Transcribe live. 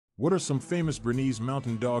What are some famous Bernese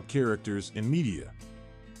Mountain Dog characters in media?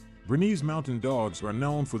 Bernese Mountain Dogs are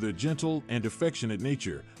known for their gentle and affectionate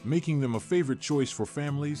nature, making them a favorite choice for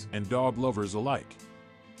families and dog lovers alike.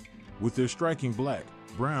 With their striking black,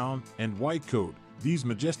 brown, and white coat, these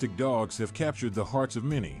majestic dogs have captured the hearts of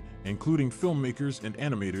many, including filmmakers and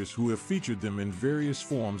animators who have featured them in various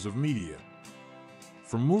forms of media.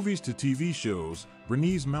 From movies to TV shows,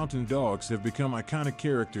 Bernese Mountain Dogs have become iconic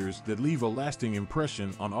characters that leave a lasting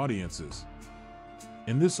impression on audiences.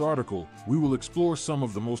 In this article, we will explore some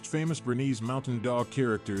of the most famous Bernese Mountain Dog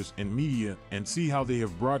characters in media and see how they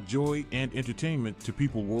have brought joy and entertainment to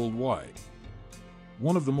people worldwide.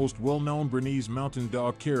 One of the most well-known Bernese Mountain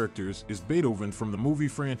Dog characters is Beethoven from the movie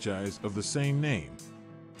franchise of the same name.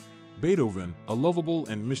 Beethoven, a lovable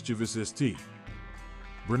and mischievous St.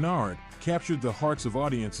 Bernard, captured the hearts of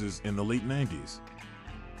audiences in the late 90s.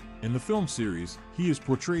 In the film series, he is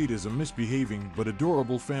portrayed as a misbehaving but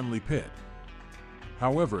adorable family pet.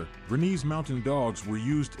 However, Bernese Mountain Dogs were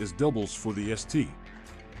used as doubles for the St.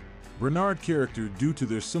 Bernard character due to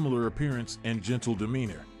their similar appearance and gentle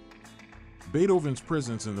demeanor. Beethoven's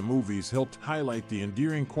presence in the movies helped highlight the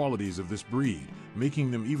endearing qualities of this breed,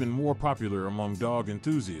 making them even more popular among dog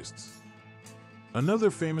enthusiasts.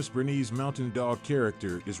 Another famous Bernese Mountain Dog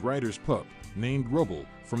character is Ryder's pup, named Rubble,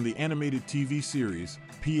 from the animated TV series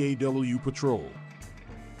PAW Patrol.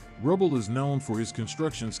 Rubble is known for his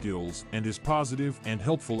construction skills and his positive and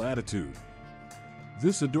helpful attitude.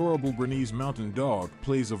 This adorable Bernese Mountain Dog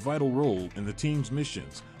plays a vital role in the team's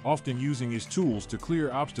missions, often using his tools to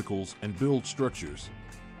clear obstacles and build structures.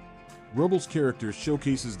 Rubble's character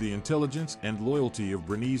showcases the intelligence and loyalty of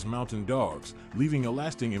Bernese Mountain Dogs, leaving a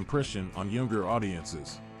lasting impression on younger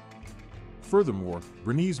audiences. Furthermore,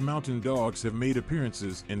 Bernese Mountain Dogs have made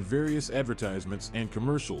appearances in various advertisements and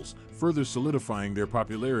commercials, further solidifying their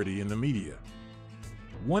popularity in the media.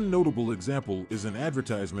 One notable example is an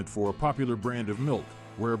advertisement for a popular brand of milk,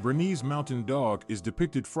 where a Bernese Mountain Dog is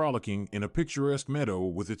depicted frolicking in a picturesque meadow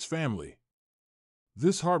with its family.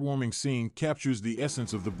 This heartwarming scene captures the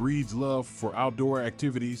essence of the breed's love for outdoor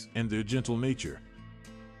activities and their gentle nature.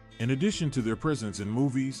 In addition to their presence in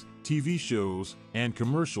movies, TV shows, and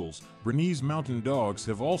commercials, Bernese Mountain Dogs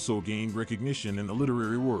have also gained recognition in the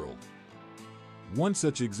literary world. One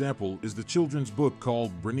such example is the children's book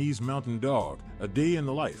called Bernese Mountain Dog, A Day in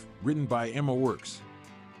the Life, written by Emma Works.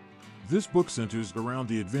 This book centers around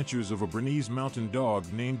the adventures of a Bernese Mountain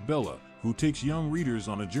Dog named Bella, who takes young readers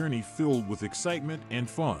on a journey filled with excitement and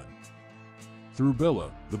fun. Through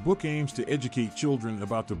Bella, the book aims to educate children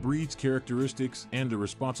about the breed's characteristics and the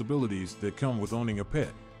responsibilities that come with owning a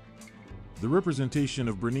pet. The representation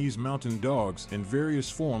of Bernese Mountain Dogs in various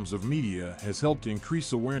forms of media has helped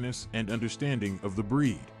increase awareness and understanding of the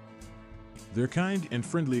breed. Their kind and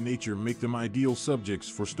friendly nature make them ideal subjects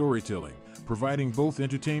for storytelling, providing both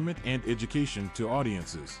entertainment and education to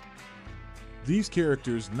audiences. These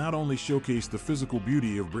characters not only showcase the physical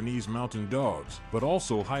beauty of Bernese Mountain Dogs, but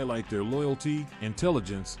also highlight their loyalty,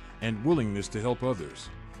 intelligence, and willingness to help others.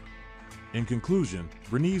 In conclusion,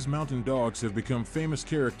 Bernese Mountain Dogs have become famous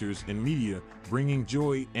characters in media, bringing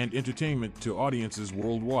joy and entertainment to audiences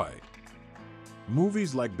worldwide.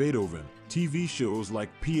 Movies like Beethoven, TV shows like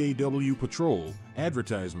PAW Patrol,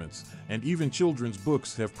 advertisements, and even children's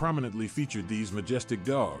books have prominently featured these majestic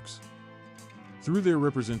dogs. Through their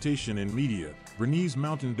representation in media, Bernese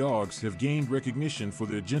Mountain Dogs have gained recognition for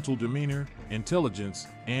their gentle demeanor, intelligence,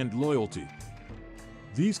 and loyalty.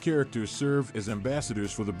 These characters serve as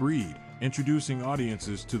ambassadors for the breed, introducing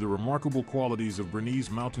audiences to the remarkable qualities of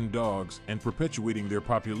Bernese Mountain Dogs and perpetuating their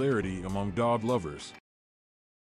popularity among dog lovers.